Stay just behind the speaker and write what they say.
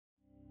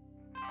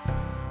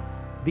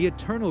The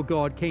eternal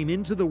God came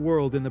into the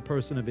world in the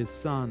person of his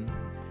Son.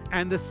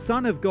 And the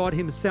Son of God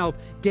himself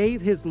gave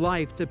his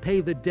life to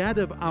pay the debt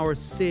of our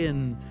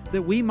sin,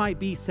 that we might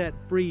be set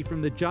free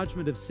from the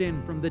judgment of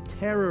sin, from the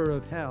terror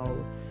of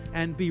hell,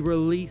 and be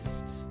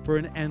released for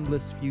an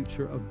endless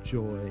future of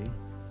joy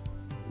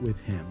with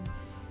him.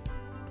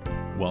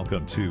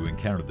 Welcome to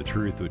Encounter the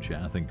Truth with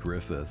Jonathan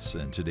Griffiths,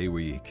 and today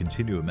we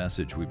continue a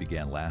message we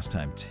began last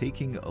time,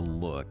 taking a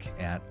look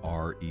at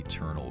our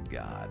eternal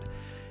God.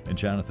 And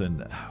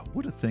Jonathan,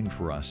 what a thing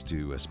for us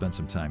to spend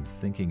some time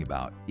thinking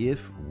about.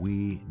 If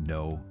we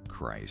know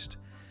Christ,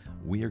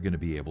 we are going to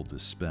be able to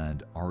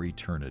spend our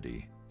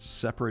eternity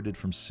separated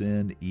from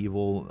sin,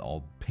 evil,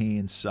 all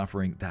pain,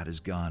 suffering, that is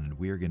gone, and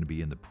we are going to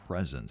be in the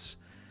presence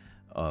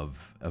of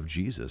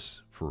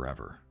Jesus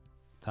forever.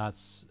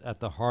 That's at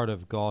the heart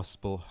of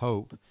gospel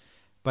hope.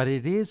 But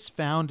it is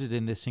founded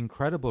in this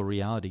incredible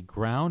reality,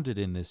 grounded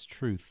in this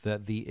truth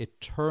that the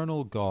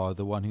eternal God,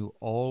 the one who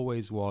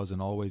always was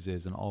and always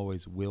is and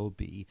always will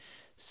be,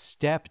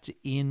 stepped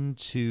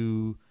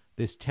into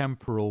this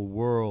temporal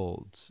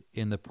world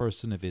in the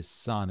person of his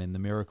Son, in the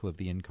miracle of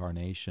the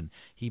incarnation.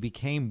 He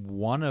became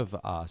one of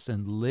us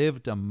and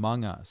lived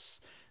among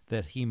us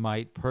that he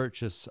might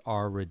purchase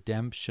our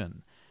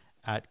redemption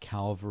at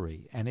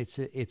Calvary. And it's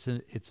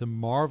a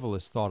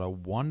marvelous thought, a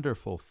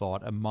wonderful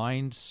thought, a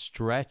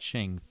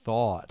mind-stretching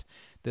thought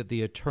that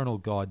the eternal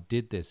God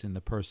did this in the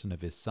person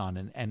of his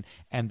Son.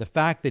 And the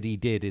fact that he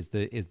did is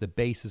the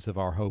basis of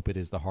our hope. It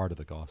is the heart of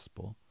the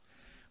gospel.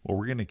 Well,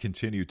 we're going to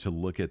continue to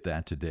look at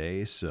that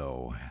today,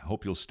 so I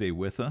hope you'll stay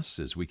with us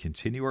as we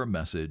continue our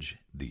message,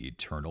 The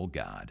Eternal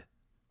God.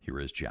 Here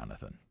is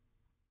Jonathan.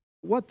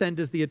 What then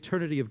does the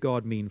eternity of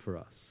God mean for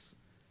us?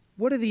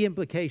 What are the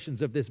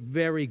implications of this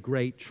very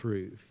great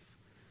truth?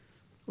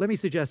 Let me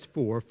suggest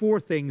four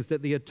things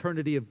that the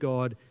eternity of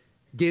God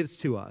gives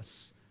to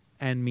us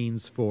and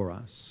means for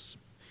us.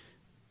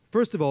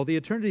 First of all, the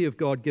eternity of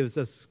God gives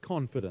us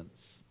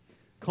confidence.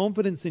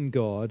 Confidence in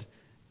God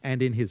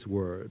and in his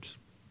word.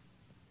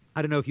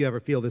 I don't know if you ever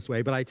feel this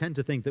way, but I tend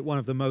to think that one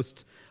of the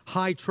most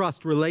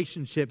high-trust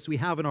relationships we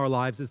have in our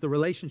lives is the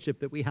relationship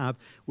that we have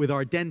with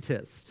our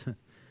dentist.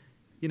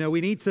 You know,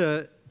 we need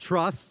to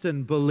trust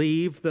and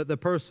believe that the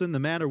person, the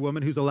man or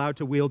woman who's allowed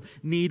to wield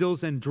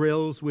needles and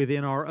drills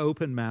within our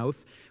open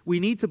mouth, we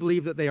need to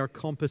believe that they are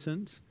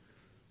competent.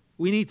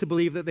 We need to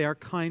believe that they are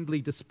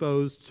kindly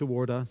disposed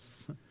toward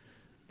us,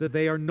 that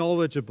they are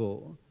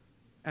knowledgeable,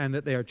 and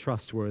that they are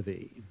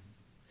trustworthy.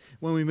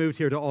 When we moved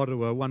here to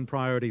Ottawa, one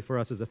priority for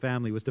us as a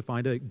family was to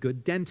find a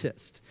good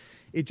dentist.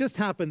 It just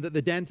happened that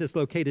the dentist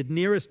located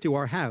nearest to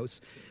our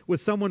house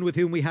was someone with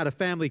whom we had a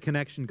family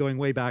connection going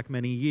way back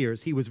many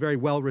years. He was very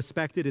well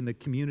respected in the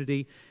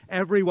community.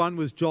 Everyone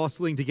was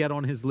jostling to get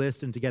on his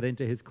list and to get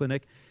into his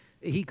clinic.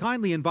 He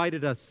kindly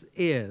invited us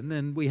in,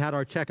 and we had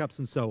our checkups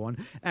and so on.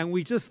 And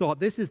we just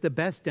thought, this is the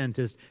best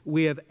dentist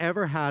we have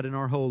ever had in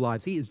our whole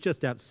lives. He is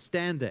just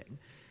outstanding.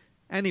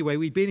 Anyway,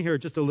 we'd been here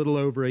just a little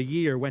over a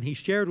year when he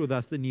shared with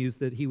us the news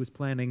that he was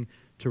planning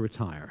to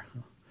retire.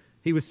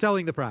 He was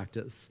selling the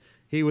practice.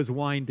 He was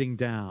winding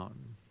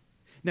down.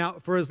 Now,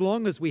 for as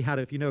long as we had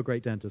him, if you know a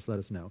great dentist, let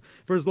us know.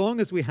 For as long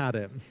as we had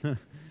him,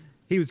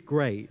 he was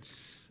great,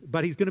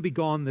 but he's going to be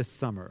gone this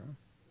summer.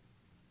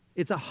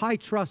 It's a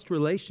high-trust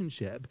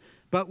relationship,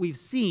 but we've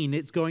seen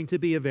it's going to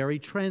be a very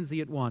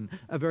transient one,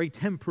 a very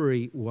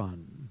temporary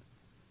one.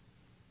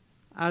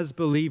 As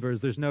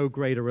believers, there's no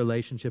greater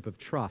relationship of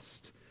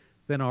trust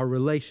than our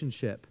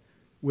relationship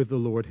with the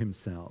Lord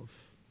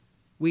himself.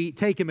 We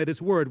take him at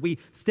his word. We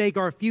stake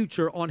our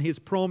future on his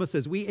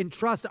promises. We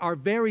entrust our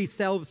very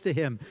selves to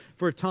him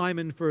for time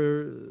and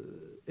for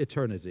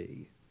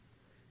eternity.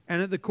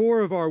 And at the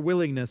core of our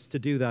willingness to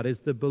do that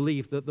is the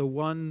belief that the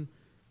one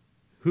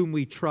whom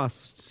we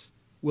trust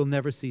will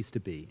never cease to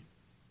be.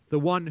 The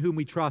one whom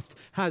we trust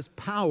has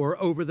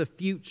power over the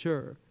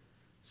future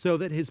so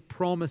that his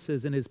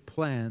promises and his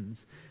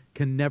plans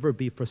can never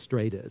be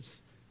frustrated,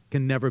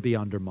 can never be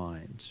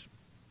undermined.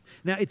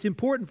 Now, it's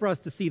important for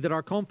us to see that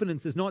our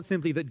confidence is not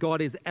simply that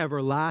God is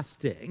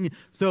everlasting,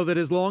 so that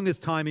as long as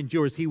time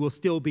endures, he will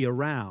still be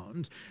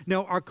around.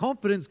 No, our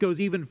confidence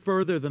goes even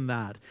further than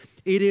that.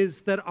 It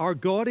is that our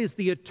God is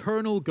the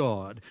eternal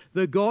God,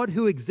 the God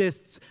who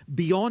exists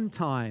beyond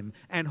time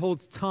and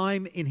holds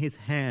time in his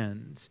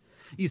hand.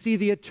 You see,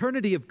 the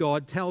eternity of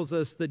God tells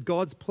us that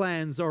God's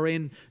plans are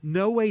in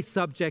no way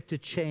subject to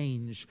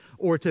change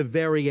or to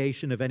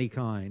variation of any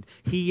kind.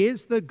 He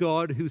is the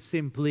God who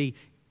simply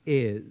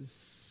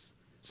is.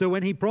 So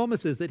when he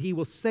promises that he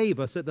will save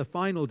us at the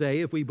final day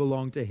if we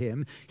belong to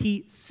him,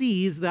 he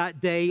sees that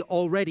day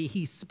already.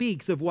 He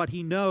speaks of what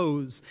he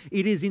knows.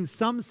 It is in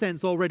some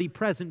sense already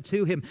present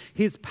to him.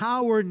 His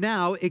power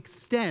now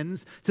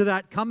extends to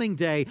that coming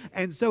day,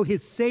 and so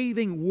his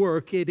saving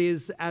work, it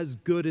is as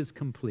good as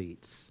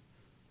complete.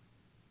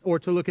 Or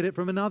to look at it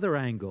from another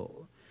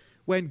angle,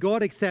 when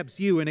God accepts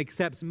you and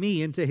accepts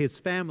me into his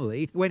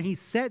family, when he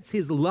sets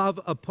his love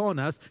upon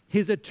us,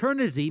 his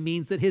eternity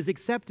means that his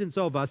acceptance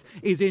of us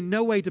is in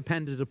no way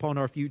dependent upon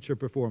our future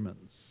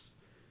performance.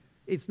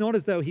 It's not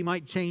as though he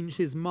might change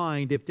his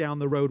mind if down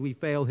the road we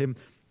fail him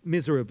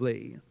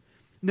miserably.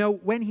 No,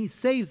 when he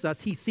saves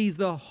us, he sees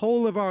the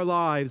whole of our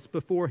lives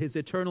before his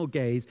eternal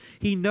gaze.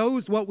 He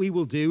knows what we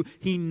will do.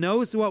 He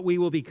knows what we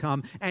will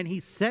become. And he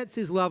sets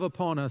his love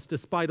upon us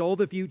despite all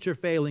the future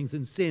failings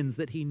and sins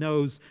that he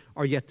knows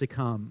are yet to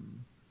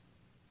come.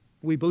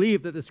 We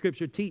believe that the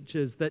Scripture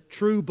teaches that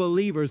true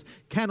believers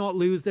cannot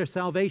lose their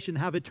salvation,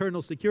 have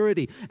eternal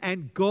security.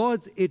 And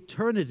God's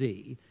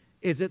eternity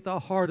is at the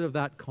heart of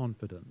that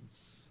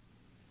confidence.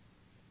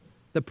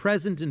 The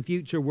present and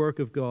future work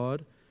of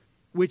God,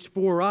 which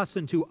for us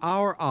and to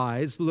our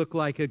eyes look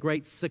like a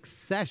great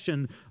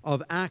succession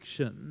of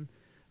action,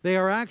 they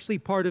are actually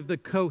part of the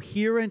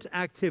coherent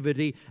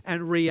activity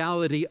and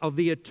reality of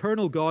the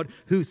eternal God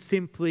who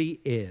simply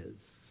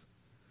is.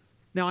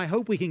 Now, I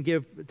hope we can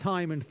give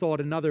time and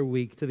thought another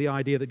week to the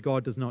idea that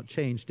God does not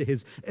change, to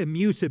his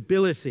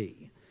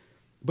immutability.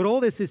 But all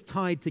this is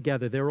tied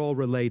together. They're all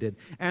related.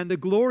 And the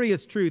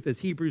glorious truth, as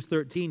Hebrews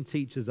 13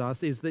 teaches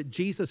us, is that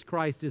Jesus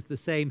Christ is the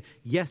same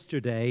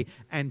yesterday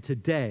and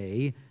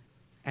today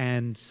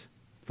and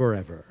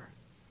forever.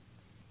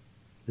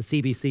 The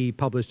CBC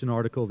published an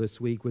article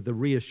this week with the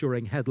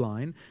reassuring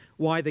headline,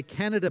 "Why the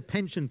Canada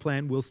Pension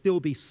Plan Will Still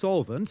Be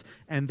Solvent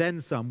and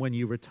Then Some When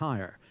You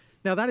Retire."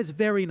 Now, that is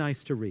very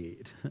nice to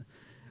read,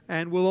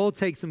 and we'll all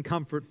take some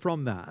comfort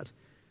from that.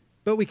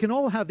 But we can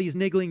all have these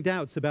niggling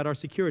doubts about our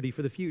security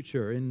for the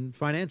future in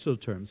financial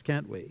terms,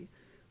 can't we?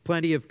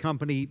 Plenty of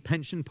company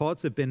pension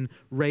pots have been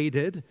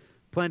raided.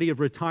 Plenty of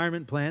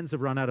retirement plans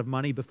have run out of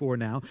money before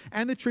now.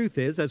 And the truth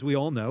is, as we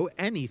all know,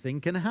 anything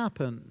can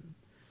happen.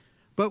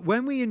 But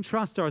when we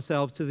entrust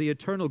ourselves to the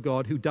eternal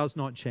God who does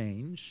not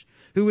change,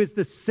 who is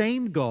the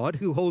same God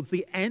who holds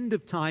the end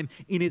of time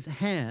in his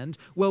hand,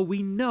 well,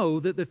 we know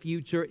that the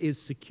future is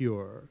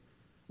secure.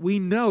 We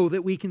know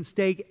that we can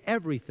stake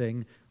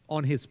everything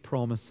on his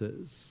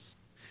promises.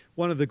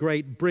 One of the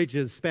great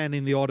bridges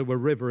spanning the Ottawa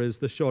River is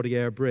the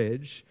Chaudière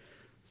Bridge.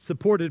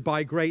 Supported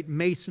by great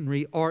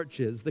masonry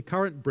arches, the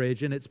current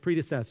bridge and its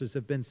predecessors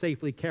have been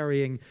safely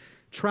carrying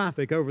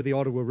traffic over the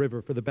Ottawa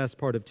River for the best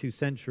part of 2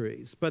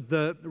 centuries. But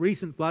the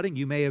recent flooding,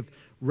 you may have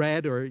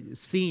read or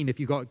seen if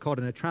you got caught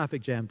in a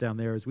traffic jam down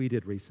there, as we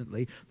did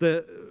recently,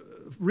 the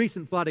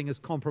recent flooding has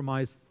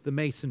compromised the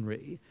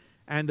masonry,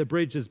 and the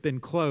bridge has been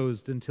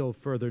closed until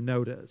further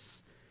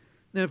notice.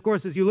 And of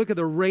course, as you look at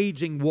the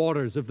raging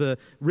waters of the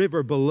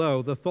river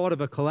below, the thought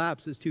of a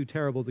collapse is too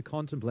terrible to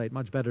contemplate.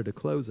 Much better to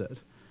close it.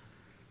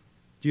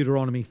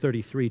 Deuteronomy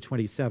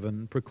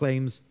 33:27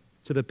 proclaims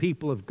to the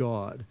people of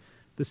God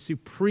the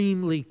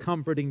supremely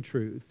comforting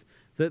truth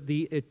that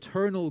the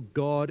eternal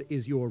God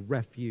is your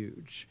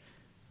refuge,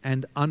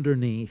 and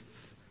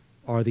underneath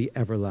are the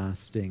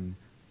everlasting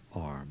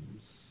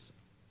arms.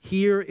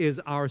 Here is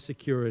our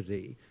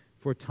security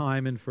for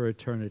time and for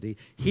eternity.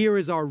 Here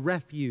is our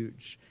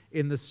refuge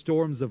in the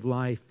storms of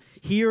life.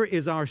 Here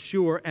is our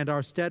sure and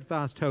our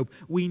steadfast hope.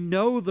 We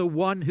know the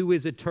one who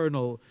is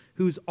eternal,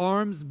 whose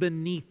arms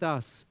beneath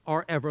us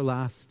are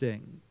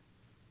everlasting.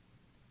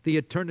 The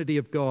eternity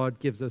of God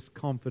gives us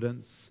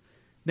confidence.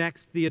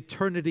 Next, the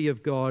eternity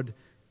of God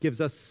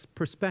gives us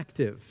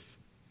perspective.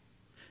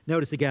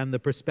 Notice again the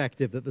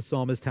perspective that the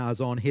psalmist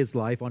has on his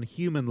life, on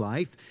human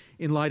life,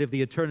 in light of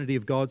the eternity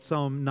of God.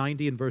 Psalm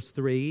 90 and verse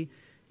 3,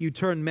 "You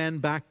turn men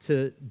back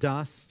to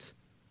dust,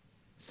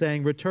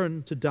 saying,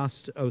 'Return to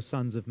dust, O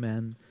sons of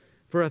men.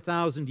 For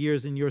 1,000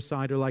 years in your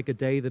sight are like a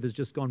day that has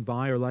just gone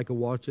by, or like a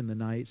watch in the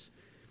night.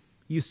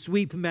 You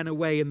sweep men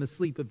away in the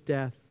sleep of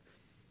death.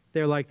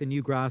 They're like the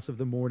new grass of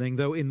the morning.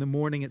 Though in the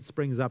morning it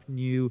springs up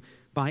new,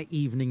 by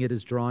evening it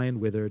is dry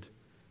and withered.'"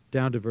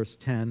 Down to verse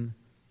 10.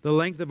 "The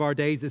length of our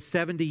days is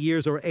 70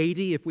 years or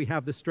 80 if we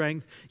have the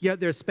strength.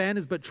 Yet their span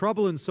is but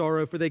trouble and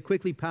sorrow, for they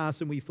quickly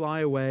pass and we fly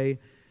away."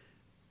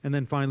 And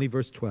then finally,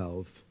 verse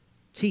 12.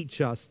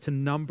 "Teach us to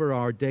number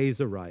our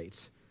days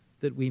aright,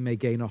 that we may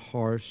gain a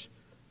heart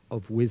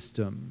of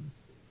wisdom."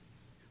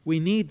 We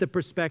need the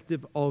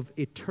perspective of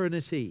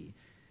eternity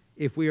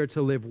if we are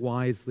to live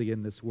wisely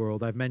in this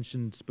world. I've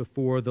mentioned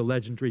before the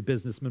legendary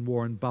businessman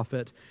Warren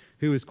Buffett,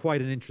 who is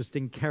quite an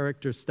interesting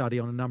character study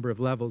on a number of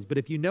levels. But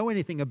if you know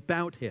anything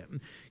about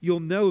him, you'll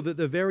know that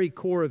the very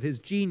core of his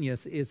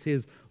genius is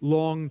his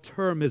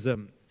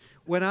long-termism.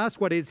 When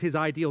asked what is his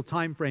ideal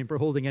time frame for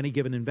holding any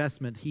given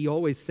investment, he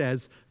always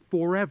says,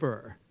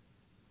 forever.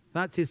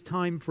 That's his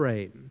time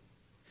frame.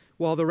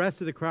 While the rest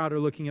of the crowd are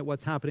looking at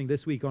what's happening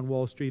this week on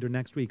Wall Street or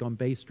next week on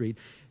Bay Street,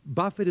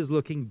 Buffett is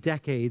looking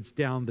decades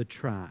down the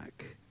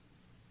track.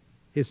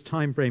 His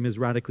time frame is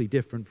radically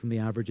different from the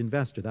average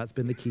investor. That's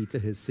been the key to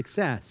his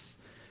success.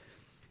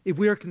 If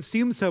we are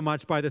consumed so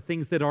much by the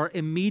things that are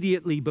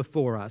immediately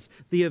before us,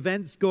 the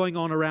events going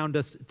on around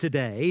us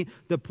today,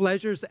 the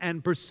pleasures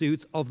and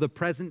pursuits of the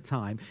present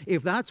time,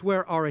 if that's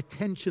where our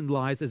attention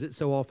lies, as it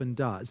so often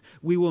does,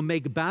 we will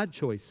make bad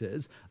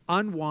choices,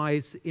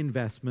 unwise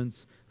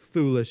investments,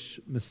 foolish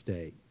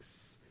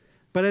mistakes.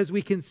 But as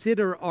we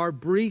consider our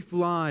brief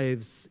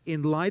lives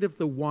in light of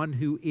the one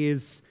who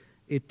is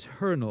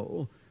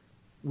eternal,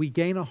 we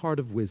gain a heart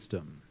of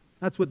wisdom.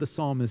 That's what the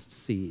psalmist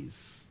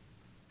sees.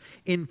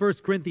 In 1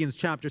 Corinthians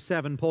chapter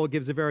 7, Paul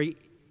gives a very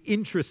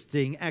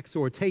interesting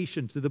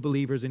exhortation to the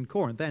believers in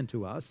Corinth and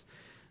to us.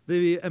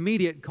 The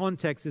immediate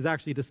context is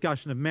actually a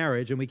discussion of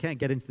marriage, and we can't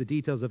get into the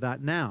details of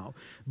that now.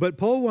 But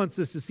Paul wants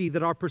us to see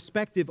that our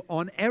perspective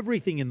on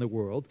everything in the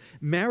world,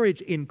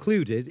 marriage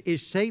included, is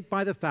shaped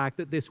by the fact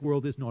that this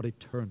world is not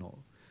eternal.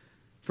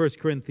 1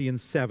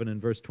 Corinthians 7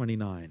 and verse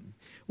 29.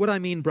 What I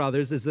mean,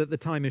 brothers, is that the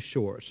time is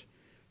short.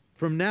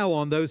 From now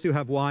on, those who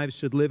have wives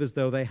should live as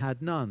though they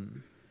had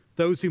none.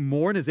 Those who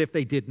mourn as if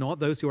they did not,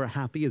 those who are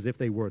happy as if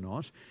they were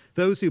not,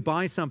 those who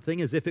buy something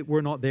as if it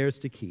were not theirs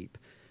to keep,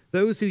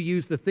 those who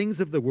use the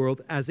things of the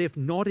world as if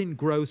not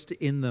engrossed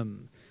in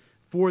them.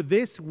 For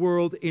this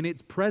world in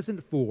its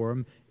present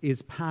form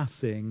is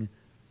passing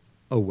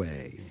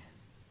away.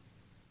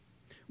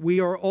 We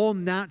are all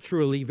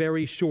naturally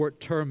very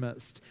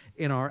short-termist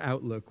in our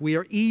outlook. We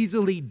are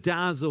easily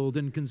dazzled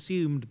and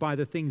consumed by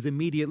the things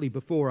immediately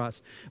before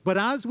us. But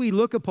as we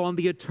look upon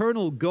the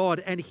eternal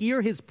God and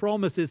hear his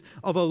promises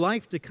of a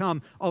life to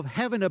come, of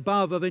heaven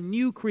above, of a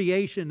new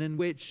creation in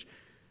which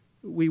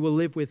we will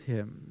live with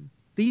him,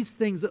 these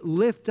things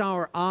lift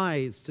our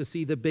eyes to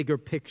see the bigger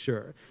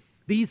picture.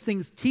 These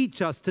things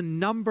teach us to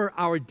number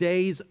our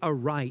days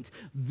aright.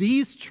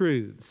 These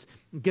truths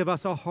give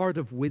us a heart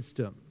of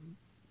wisdom.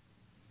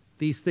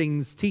 These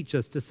things teach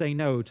us to say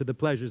no to the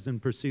pleasures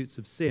and pursuits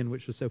of sin,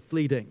 which are so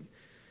fleeting.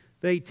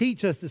 They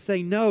teach us to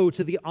say no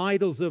to the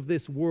idols of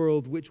this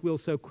world, which will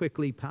so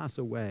quickly pass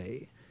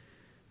away.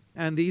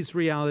 And these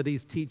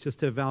realities teach us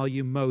to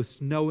value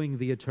most knowing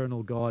the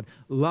eternal God,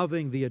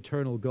 loving the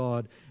eternal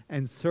God,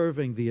 and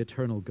serving the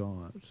eternal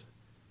God.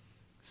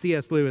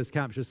 C.S. Lewis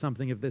captures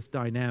something of this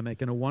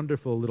dynamic in a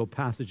wonderful little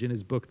passage in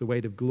his book, The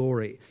Weight of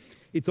Glory.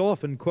 It's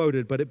often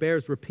quoted, but it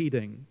bears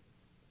repeating.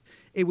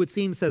 It would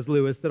seem, says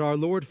Lewis, that our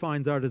Lord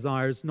finds our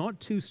desires not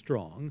too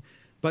strong,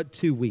 but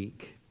too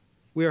weak.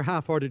 We are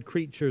half-hearted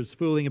creatures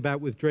fooling about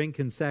with drink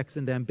and sex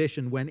and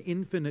ambition when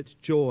infinite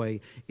joy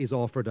is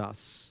offered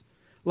us.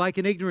 Like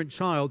an ignorant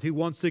child who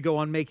wants to go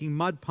on making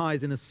mud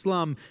pies in a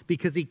slum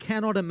because he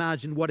cannot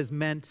imagine what is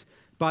meant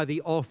by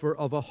the offer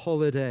of a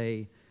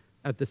holiday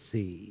at the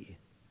sea.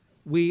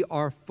 We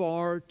are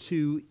far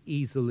too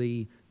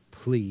easily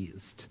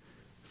pleased,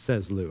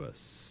 says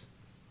Lewis.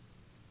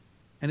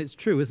 And it's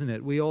true, isn't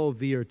it? We all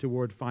veer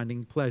toward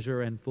finding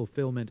pleasure and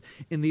fulfillment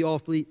in the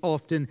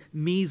often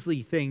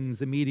measly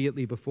things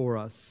immediately before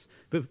us,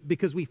 but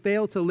because we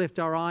fail to lift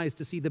our eyes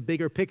to see the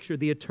bigger picture,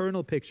 the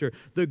eternal picture,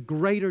 the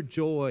greater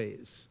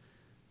joys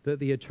that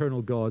the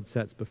eternal God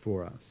sets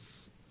before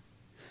us.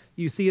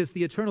 You see, as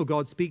the eternal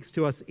God speaks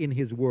to us in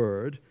his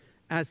word,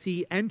 as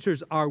he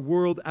enters our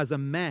world as a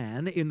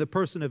man in the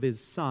person of his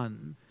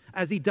Son,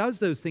 as he does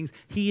those things,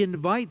 he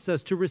invites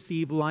us to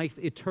receive life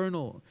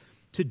eternal,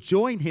 to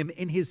join him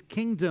in his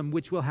kingdom,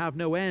 which will have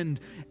no end.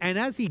 And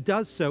as he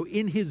does so,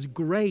 in his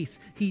grace,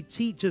 he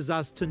teaches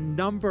us to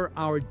number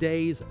our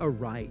days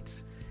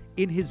aright.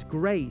 In his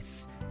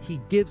grace, he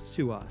gives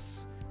to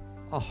us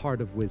a heart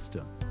of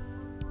wisdom.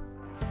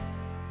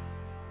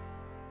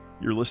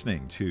 You're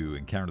listening to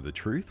Encounter the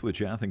Truth with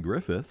Jonathan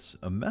Griffiths,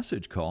 a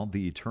message called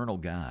The Eternal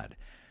God.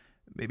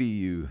 Maybe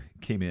you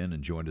came in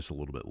and joined us a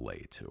little bit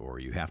late, or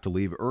you have to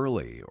leave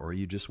early, or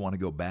you just want to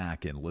go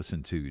back and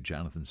listen to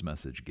Jonathan's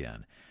message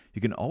again.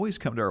 You can always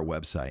come to our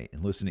website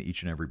and listen to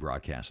each and every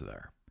broadcast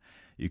there.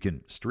 You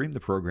can stream the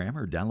program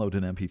or download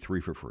an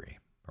MP3 for free.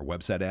 Our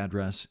website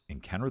address,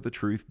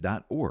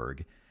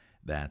 encounterthetruth.org.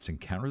 That's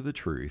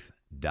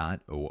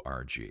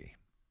encounterthetruth.org.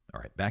 All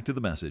right, back to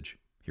the message.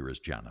 Here is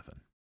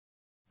Jonathan.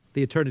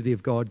 The eternity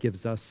of God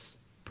gives us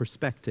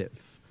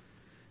perspective.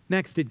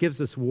 Next, it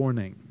gives us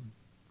warning.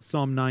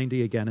 Psalm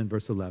 90 again in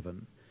verse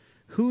 11.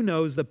 Who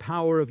knows the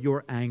power of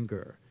your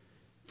anger?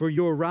 For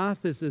your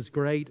wrath is as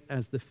great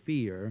as the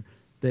fear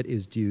that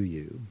is due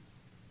you.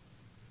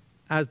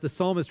 As the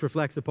psalmist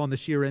reflects upon the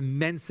sheer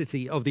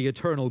immensity of the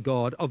eternal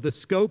God, of the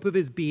scope of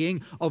his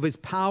being, of his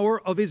power,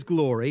 of his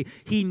glory,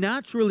 he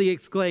naturally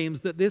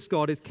exclaims that this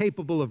God is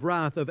capable of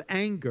wrath, of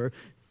anger,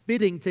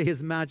 fitting to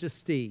his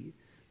majesty,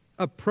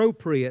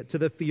 appropriate to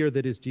the fear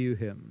that is due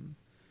him.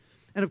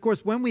 And of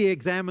course, when we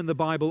examine the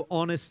Bible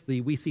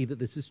honestly, we see that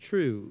this is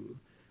true.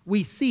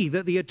 We see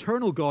that the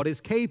eternal God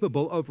is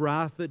capable of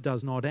wrath that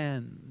does not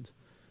end.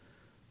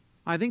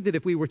 I think that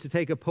if we were to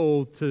take a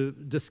poll to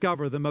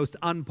discover the most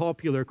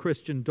unpopular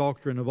Christian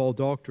doctrine of all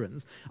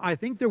doctrines, I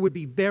think there would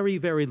be very,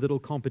 very little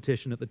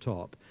competition at the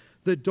top.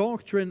 The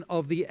doctrine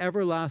of the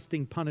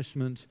everlasting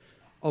punishment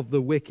of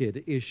the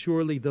wicked is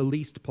surely the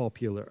least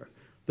popular,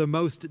 the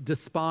most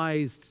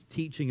despised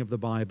teaching of the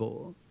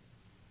Bible.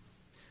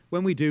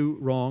 When we do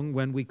wrong,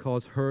 when we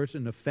cause hurt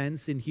and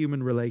offense in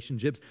human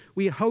relationships,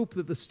 we hope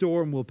that the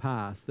storm will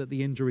pass, that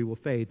the injury will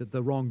fade, that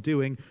the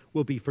wrongdoing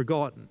will be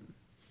forgotten.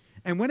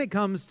 And when it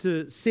comes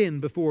to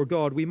sin before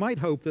God, we might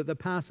hope that the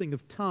passing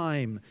of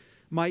time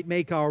might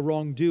make our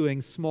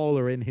wrongdoing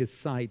smaller in his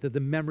sight, that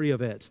the memory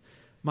of it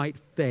might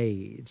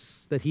fade,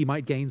 that he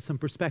might gain some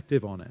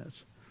perspective on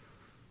it.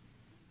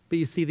 But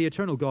you see, the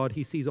eternal God,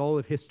 he sees all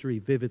of history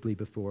vividly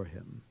before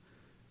him.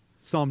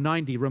 Psalm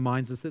 90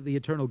 reminds us that the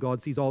eternal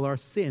God sees all our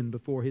sin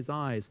before his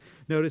eyes.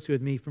 Notice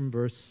with me from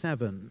verse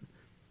 7.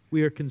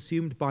 We are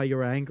consumed by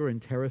your anger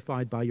and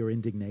terrified by your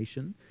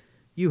indignation.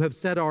 You have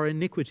set our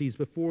iniquities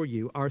before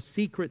you, our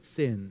secret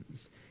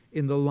sins,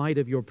 in the light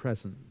of your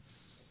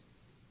presence.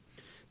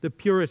 The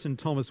Puritan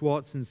Thomas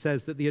Watson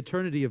says that the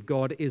eternity of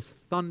God is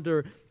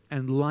thunder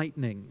and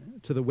lightning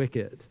to the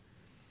wicked.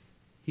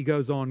 He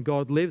goes on,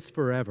 God lives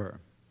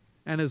forever,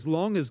 and as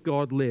long as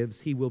God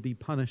lives, he will be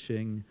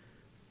punishing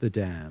the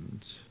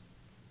damned.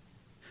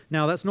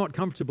 Now, that's not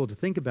comfortable to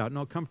think about,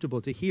 not comfortable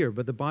to hear,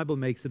 but the Bible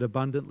makes it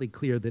abundantly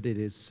clear that it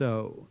is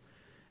so.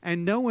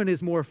 And no one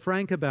is more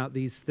frank about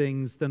these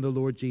things than the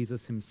Lord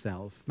Jesus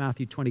himself.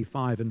 Matthew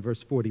 25 and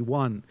verse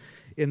 41,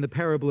 in the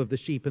parable of the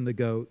sheep and the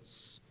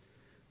goats.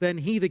 Then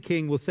he, the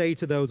king, will say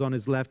to those on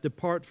his left,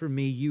 depart from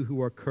me, you who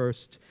are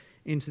cursed,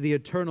 into the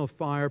eternal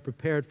fire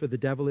prepared for the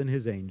devil and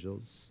his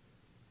angels.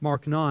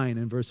 Mark 9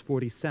 and verse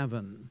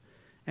 47.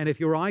 And if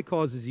your eye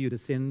causes you to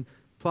sin,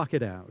 pluck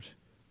it out.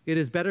 It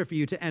is better for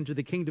you to enter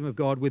the kingdom of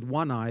God with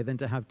one eye than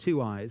to have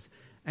two eyes,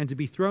 and to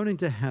be thrown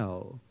into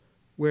hell,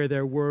 where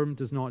their worm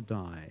does not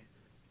die,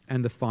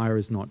 and the fire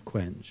is not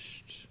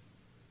quenched.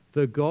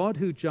 The God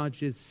who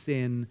judges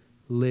sin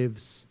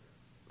lives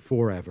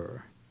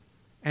forever,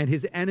 and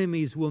his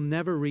enemies will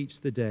never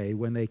reach the day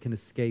when they can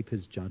escape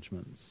his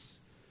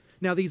judgments.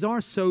 Now, these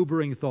are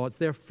sobering thoughts.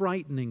 They're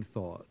frightening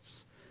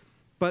thoughts.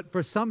 But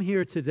for some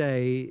here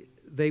today,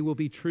 they will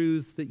be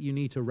truths that you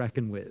need to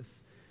reckon with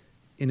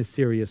in a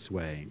serious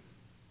way.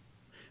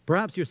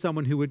 Perhaps you're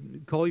someone who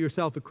would call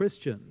yourself a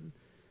Christian,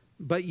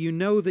 but you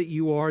know that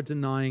you are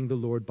denying the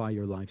Lord by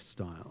your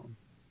lifestyle.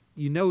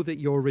 You know that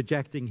you're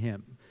rejecting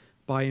him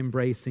by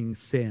embracing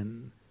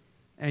sin,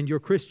 and your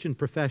Christian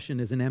profession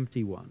is an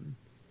empty one.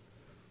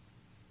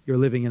 You're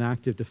living in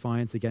active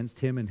defiance against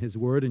him and his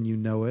word, and you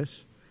know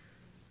it.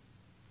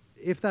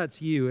 If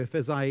that's you, if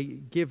as I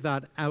give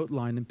that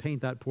outline and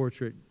paint that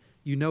portrait,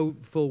 you know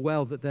full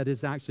well that that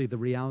is actually the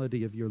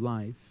reality of your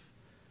life,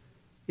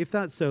 if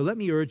that's so, let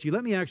me urge you,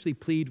 let me actually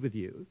plead with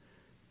you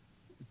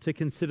to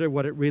consider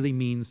what it really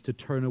means to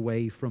turn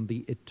away from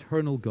the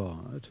eternal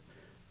God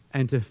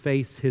and to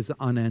face his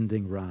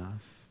unending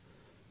wrath.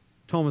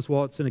 Thomas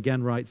Watson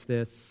again writes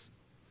this: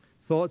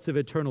 thoughts of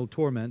eternal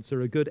torments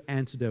are a good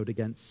antidote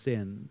against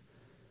sin.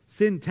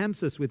 Sin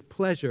tempts us with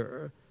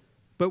pleasure,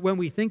 but when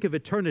we think of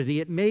eternity,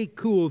 it may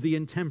cool the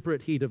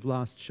intemperate heat of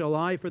lust. Shall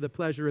I, for the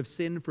pleasure of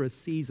sin for a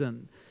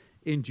season,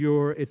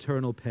 endure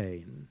eternal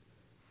pain?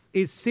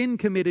 Is sin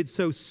committed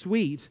so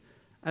sweet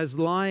as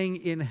lying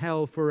in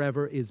hell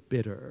forever is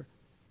bitter?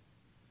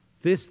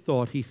 This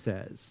thought, he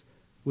says,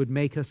 would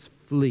make us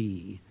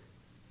flee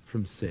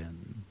from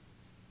sin.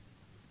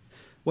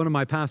 One of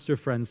my pastor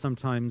friends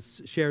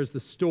sometimes shares the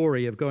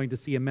story of going to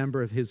see a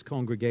member of his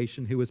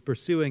congregation who was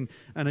pursuing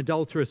an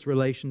adulterous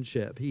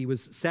relationship. He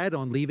was set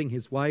on leaving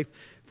his wife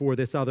for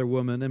this other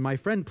woman, and my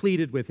friend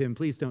pleaded with him,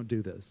 please don't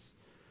do this.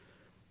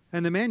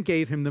 And the man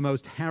gave him the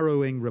most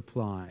harrowing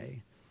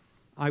reply.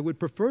 I would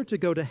prefer to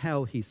go to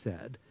hell, he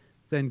said,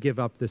 than give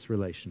up this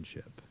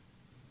relationship.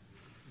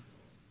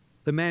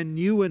 The man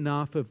knew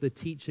enough of the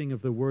teaching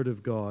of the Word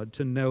of God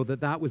to know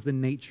that that was the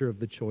nature of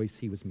the choice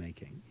he was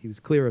making. He was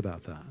clear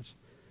about that.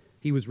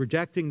 He was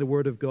rejecting the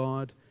Word of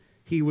God.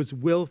 He was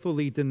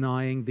willfully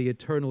denying the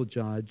eternal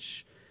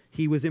judge.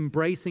 He was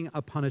embracing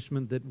a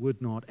punishment that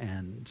would not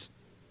end.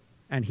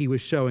 And he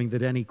was showing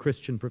that any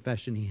Christian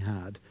profession he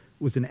had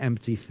was an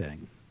empty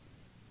thing.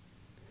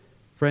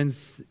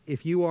 Friends,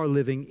 if you are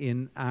living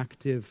in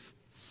active,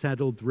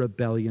 settled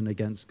rebellion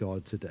against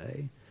God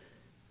today,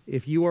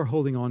 if you are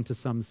holding on to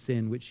some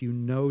sin which you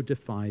know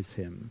defies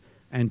him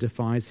and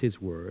defies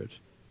his word,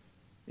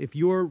 if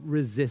you're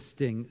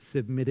resisting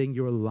submitting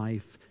your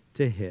life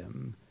to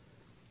him,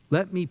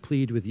 let me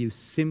plead with you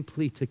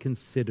simply to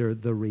consider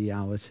the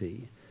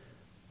reality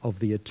of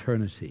the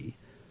eternity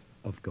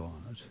of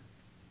God.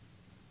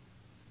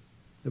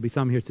 There'll be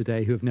some here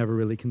today who have never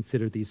really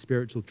considered these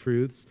spiritual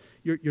truths.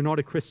 You're not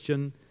a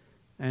Christian,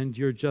 and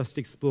you're just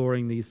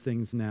exploring these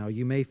things now.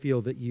 You may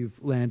feel that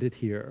you've landed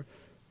here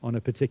on a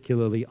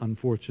particularly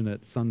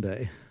unfortunate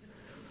Sunday.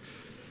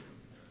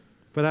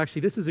 But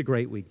actually, this is a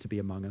great week to be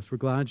among us. We're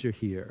glad you're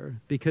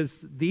here,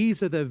 because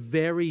these are the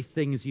very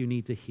things you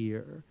need to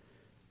hear,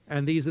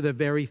 and these are the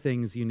very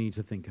things you need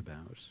to think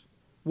about.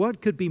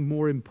 What could be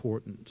more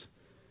important?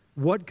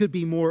 What could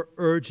be more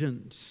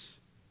urgent?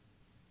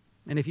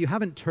 And if you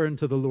haven't turned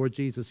to the Lord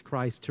Jesus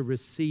Christ to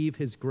receive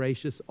his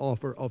gracious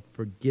offer of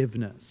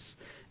forgiveness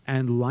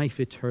and life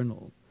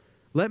eternal,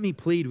 let me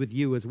plead with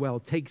you as well.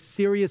 Take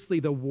seriously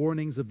the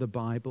warnings of the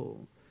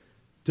Bible.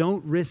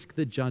 Don't risk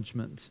the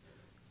judgment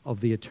of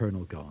the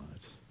eternal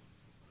God.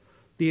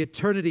 The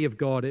eternity of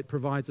God, it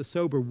provides a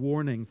sober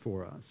warning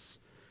for us.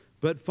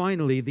 But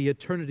finally, the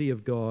eternity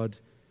of God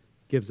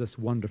gives us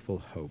wonderful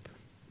hope.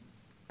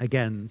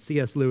 Again,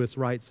 C.S. Lewis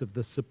writes of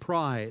the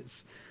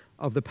surprise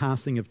of the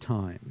passing of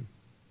time.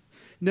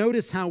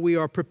 Notice how we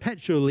are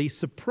perpetually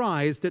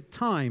surprised at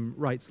time,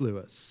 writes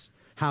Lewis.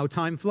 How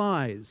time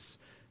flies.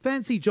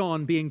 Fancy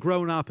John being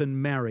grown up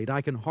and married.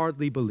 I can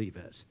hardly believe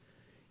it.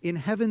 In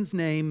heaven's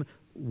name,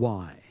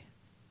 why?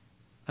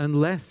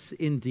 Unless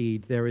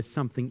indeed there is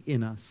something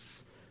in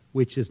us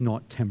which is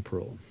not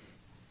temporal.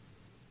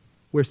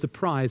 We're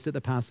surprised at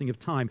the passing of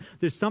time.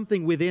 There's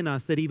something within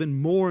us that even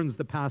mourns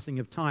the passing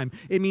of time.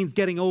 It means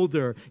getting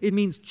older. It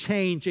means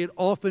change. It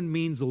often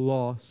means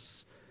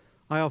loss.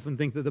 I often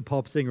think that the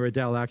pop singer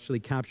Adele actually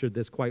captured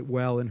this quite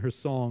well in her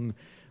song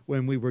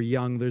When We Were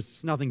Young.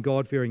 There's nothing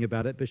God-fearing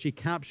about it, but she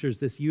captures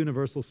this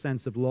universal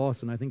sense of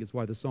loss, and I think it's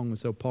why the song was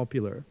so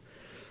popular.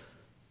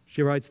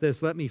 She writes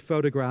this, "Let me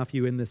photograph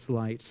you in this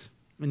light,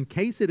 in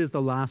case it is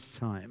the last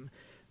time,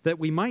 that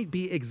we might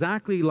be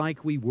exactly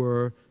like we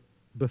were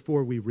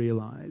before we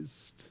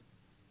realized.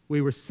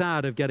 We were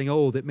sad of getting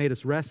old. It made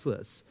us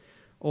restless.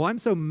 Oh, I'm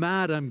so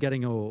mad I'm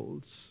getting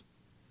old.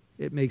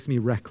 It makes me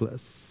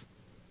reckless.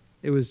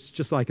 It was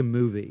just like a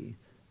movie.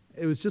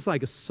 It was just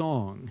like a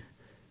song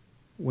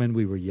when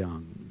we were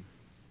young."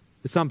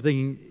 There's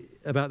something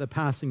about the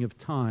passing of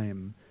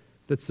time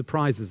that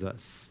surprises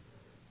us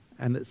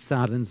and that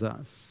saddens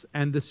us.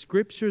 And the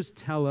scriptures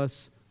tell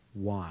us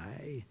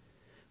why.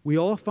 We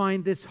all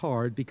find this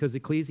hard because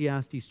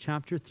Ecclesiastes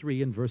chapter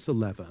 3 and verse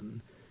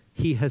 11,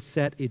 he has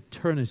set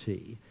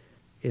eternity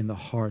in the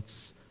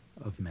hearts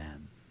of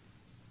men.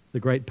 The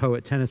great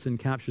poet Tennyson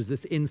captures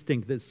this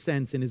instinct, this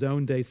sense in his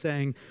own day,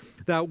 saying,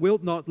 "Thou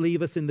wilt not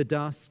leave us in the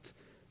dust.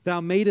 Thou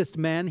madest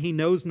man, he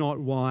knows not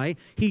why.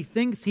 He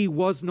thinks he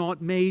was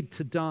not made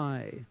to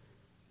die.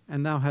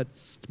 And thou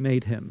hadst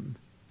made him.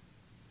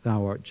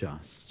 Thou art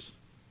just."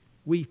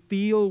 We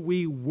feel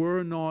we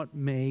were not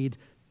made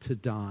to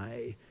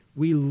die.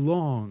 We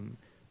long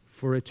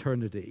for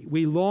eternity.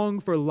 We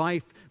long for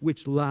life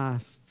which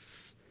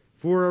lasts,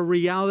 for a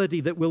reality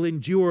that will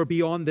endure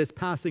beyond this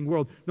passing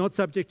world, not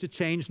subject to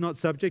change, not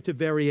subject to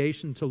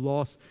variation, to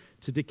loss,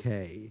 to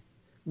decay.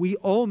 We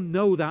all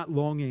know that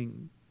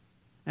longing,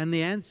 and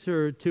the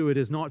answer to it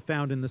is not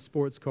found in the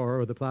sports car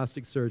or the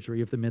plastic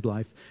surgery of the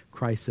midlife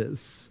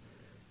crisis.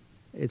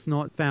 It's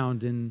not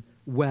found in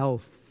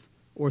wealth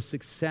or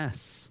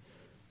success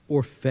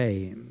or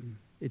fame.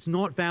 It's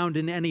not found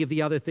in any of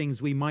the other things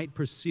we might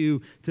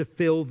pursue to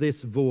fill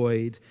this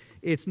void.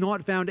 It's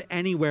not found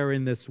anywhere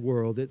in this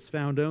world. It's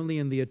found only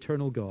in the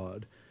eternal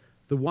God,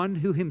 the one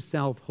who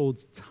himself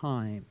holds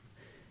time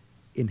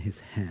in his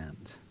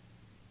hand.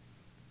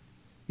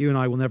 You and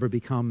I will never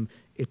become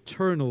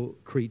eternal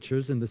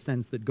creatures in the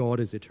sense that God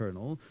is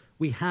eternal.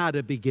 We had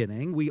a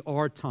beginning. We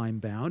are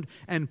time-bound,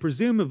 and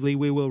presumably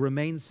we will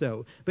remain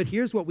so. But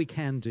here's what we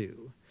can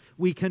do.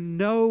 We can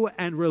know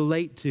and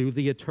relate to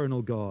the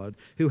eternal God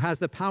who has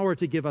the power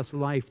to give us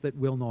life that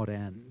will not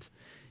end.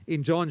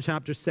 In John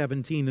chapter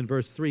 17 and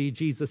verse 3,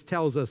 Jesus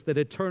tells us that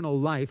eternal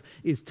life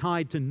is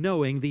tied to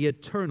knowing the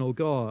eternal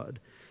God.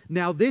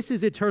 Now this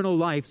is eternal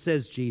life,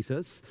 says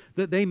Jesus,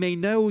 that they may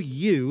know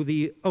you,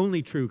 the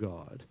only true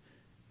God,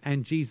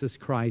 and Jesus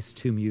Christ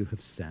whom you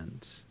have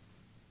sent.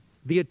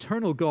 The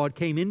eternal God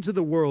came into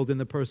the world in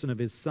the person of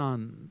his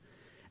Son.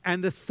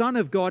 And the Son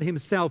of God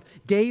himself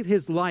gave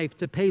his life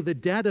to pay the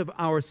debt of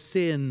our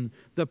sin,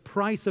 the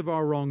price of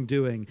our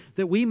wrongdoing,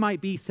 that we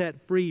might be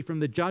set free from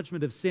the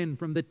judgment of sin,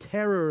 from the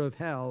terror of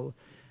hell,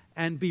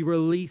 and be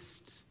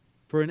released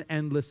for an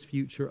endless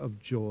future of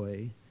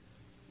joy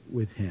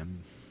with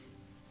him.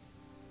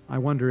 I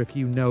wonder if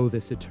you know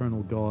this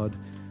eternal God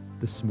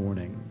this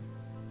morning.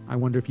 I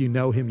wonder if you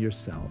know him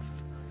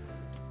yourself.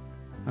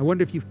 I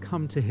wonder if you've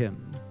come to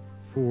him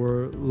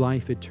for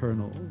life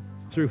eternal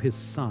through his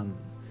Son,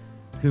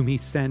 whom he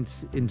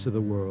sent into the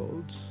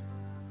world.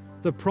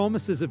 The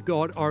promises of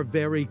God are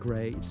very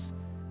great,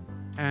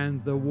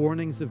 and the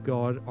warnings of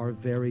God are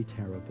very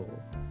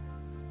terrible.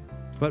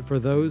 But for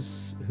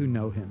those who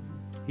know him,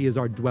 he is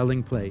our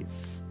dwelling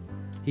place,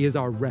 he is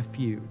our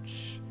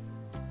refuge,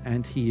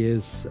 and he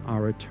is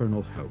our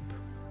eternal hope.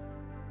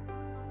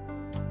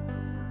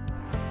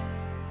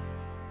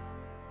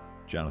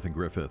 Jonathan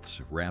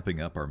Griffiths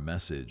wrapping up our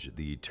message,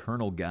 The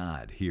Eternal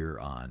God, here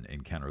on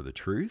Encounter the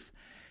Truth.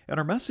 And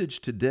our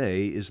message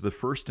today is the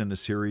first in a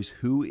series,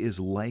 Who is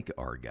Like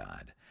Our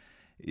God?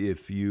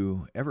 If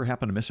you ever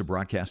happen to miss a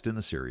broadcast in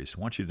the series,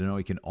 I want you to know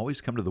you can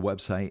always come to the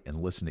website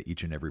and listen to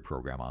each and every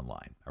program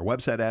online. Our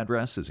website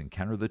address is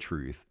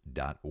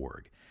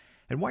encounterthetruth.org.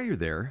 And while you're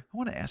there, I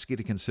want to ask you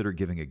to consider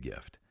giving a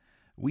gift.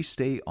 We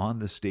stay on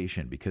the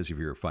station because of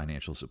your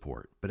financial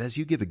support. But as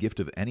you give a gift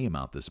of any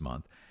amount this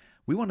month,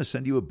 we want to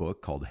send you a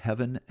book called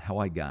Heaven, How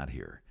I Got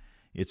Here.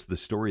 It's the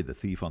story of the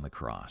thief on the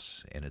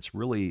cross, and it's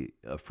really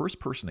a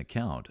first-person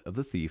account of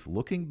the thief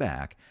looking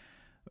back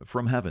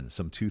from heaven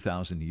some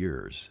 2,000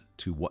 years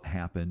to what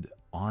happened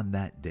on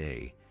that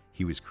day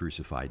he was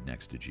crucified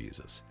next to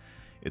Jesus.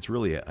 It's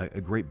really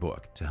a great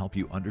book to help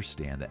you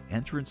understand that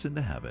entrance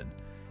into heaven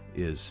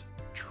is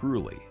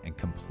truly and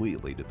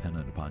completely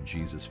dependent upon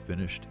Jesus'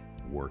 finished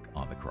work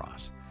on the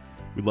cross.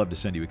 We'd love to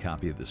send you a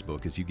copy of this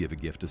book as you give a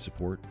gift of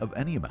support of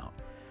any amount.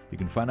 You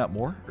can find out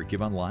more or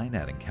give online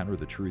at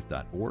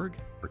encounterthetruth.org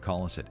or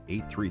call us at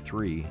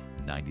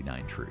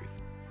 833-99-TRUTH.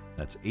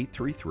 That's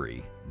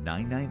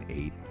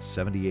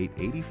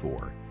 833-998-7884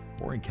 or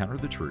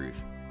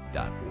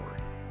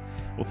encounterthetruth.org.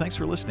 Well, thanks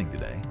for listening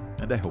today,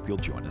 and I hope you'll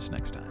join us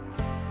next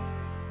time.